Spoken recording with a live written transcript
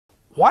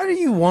Why do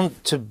you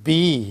want to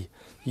be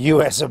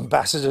US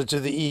ambassador to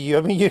the EU?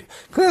 I mean, you're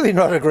clearly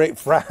not a great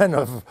fan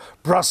of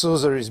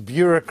Brussels or its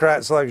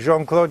bureaucrats like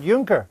Jean-Claude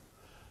Juncker.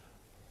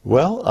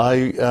 Well,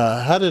 I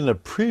had in a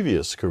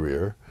previous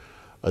career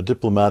a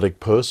diplomatic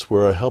post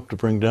where I helped to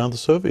bring down the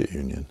Soviet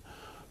Union.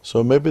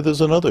 So maybe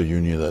there's another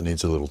union that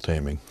needs a little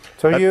taming.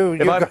 So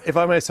if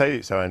I may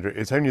say so, Andrew,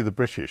 it's only the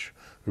British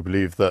who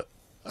believe that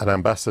an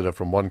ambassador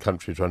from one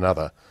country to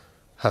another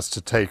has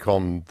to take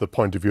on the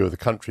point of view of the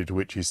country to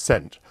which he's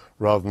sent,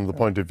 rather than the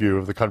point of view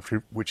of the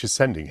country which is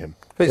sending him.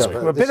 It's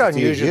a bit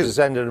unusual to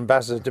send an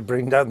ambassador to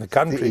bring down the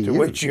country to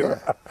which you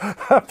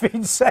have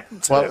been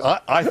sent to.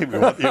 Well, I think we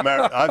want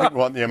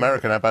the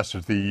American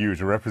ambassador to the EU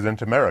to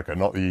represent America,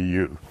 not the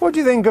EU. What do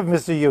you think of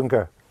Mr.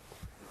 Juncker?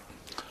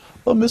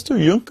 Well, Mr.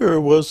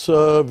 Juncker was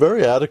a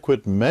very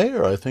adequate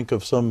mayor, I think,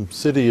 of some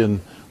city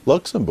in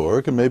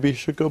Luxembourg, and maybe he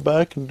should go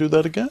back and do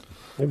that again.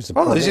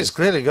 Well, this is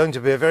clearly going to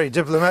be a very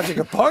diplomatic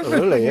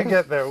appointment when you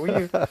get there.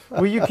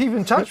 Will you keep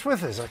in touch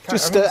with us?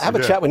 Just have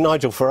a chat with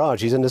Nigel Farage.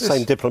 He's in the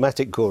same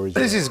diplomatic corps as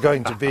you. This is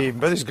going to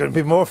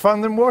be more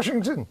fun than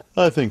Washington.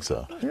 I think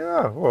so.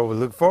 Yeah, well, we'll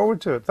look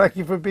forward to it. Thank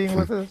you for being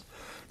with us.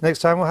 Next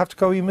time we'll have to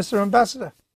call you Mr. Ambassador.